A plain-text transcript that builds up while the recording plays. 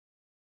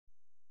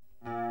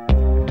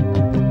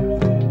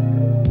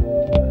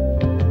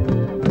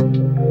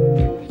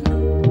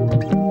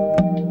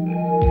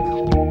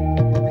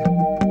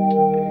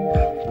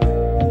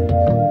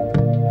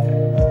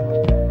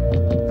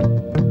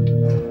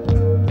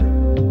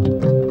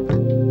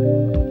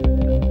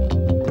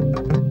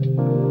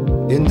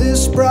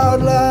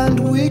proud land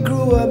we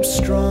grew up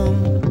strong.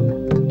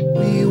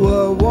 We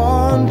were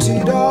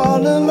wanted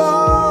all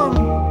along.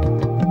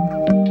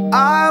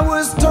 I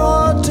was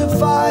taught to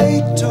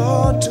fight,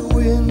 taught to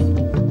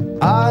win.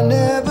 I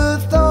never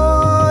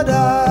thought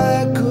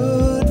I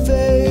could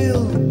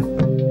fail.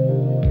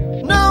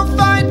 No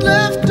fight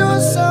left, or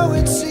so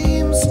it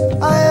seems.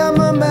 I am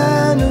a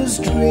man whose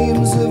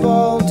dreams have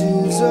all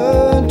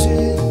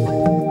deserted.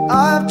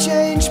 I've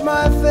changed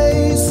my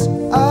face,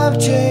 I've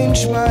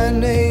changed my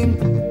name,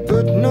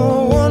 but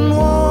no one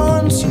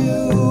wants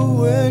you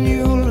when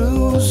you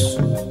lose.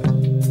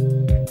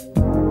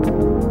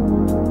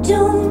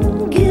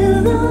 Don't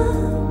give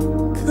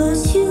up,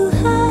 'cause you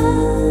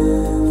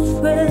have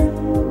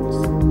friends.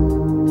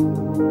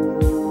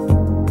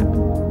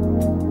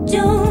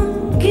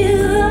 Don't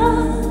give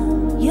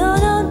up, you're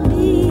not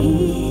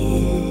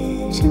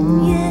beaten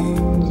yet.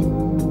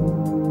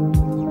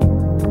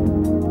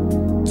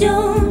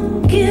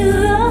 Don't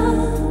give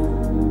up,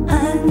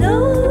 I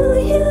know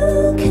you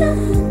can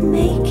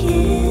make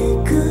it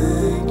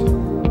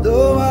good.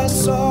 Though I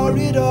saw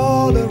it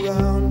all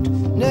around,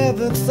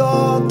 never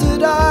thought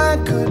that I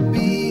could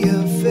be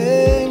a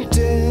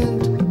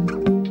faintant.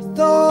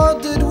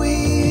 Thought that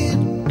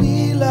we'd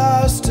be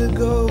last to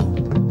go.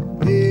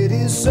 It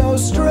is so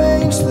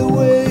strange the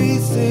way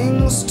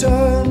things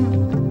turn.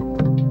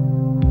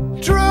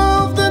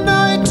 Drove the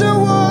night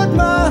toward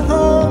my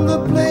home,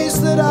 the place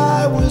that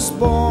I was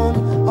born,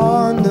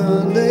 on the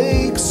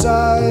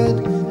lakeside.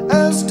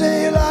 As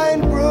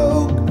daylight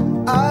broke,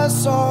 I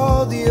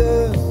saw the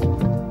earth.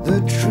 The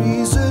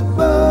trees had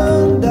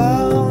burned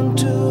down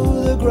to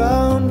the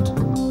ground.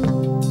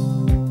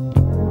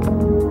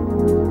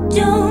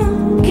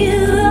 Don't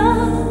give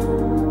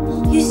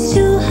up, you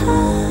still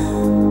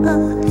have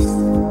us.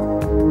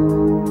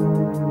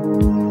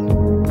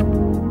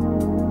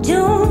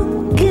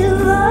 Don't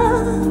give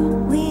up,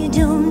 we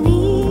don't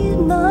need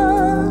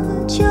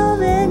much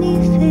of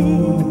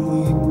anything.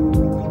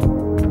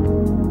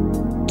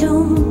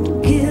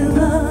 Don't give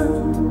up,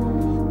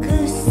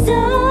 'cause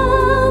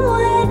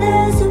somewhere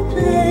there's a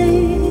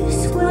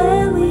place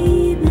where we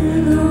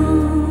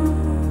belong.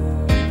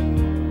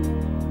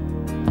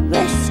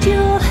 Rest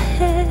your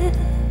head,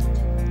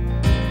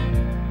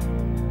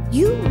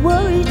 you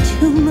worry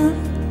too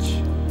much.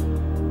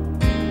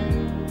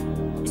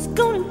 It's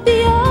gonna be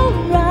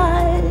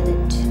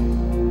alright.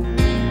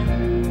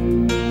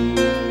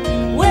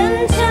 When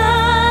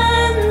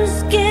times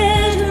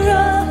get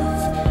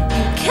rough,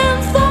 you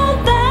can't fall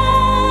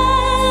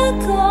back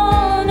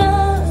on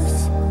us.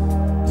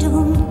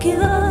 Don't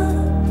give up,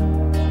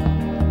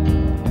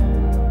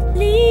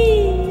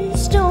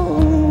 please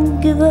don't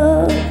give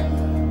up.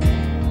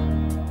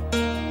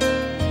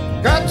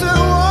 Got to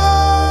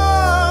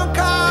walk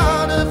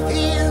out of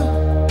here,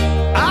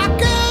 I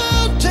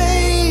can't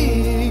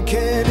take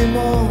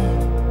anymore.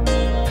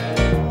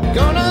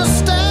 Gonna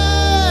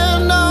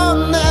stand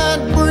on that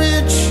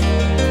bridge,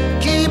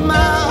 keep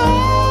my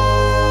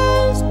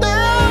eyes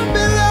down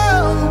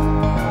below.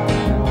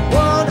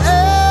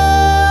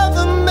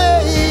 Whatever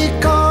may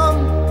come,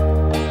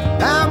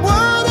 and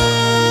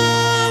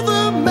whatever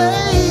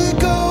may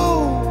go,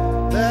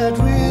 that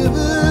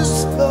river's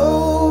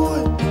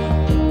flowing,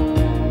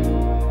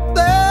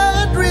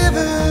 that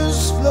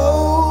river's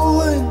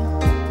flowing.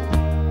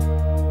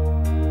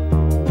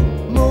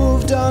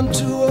 Moved on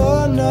to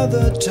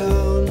another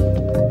town,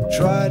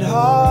 tried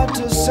hard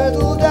to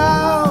settle down.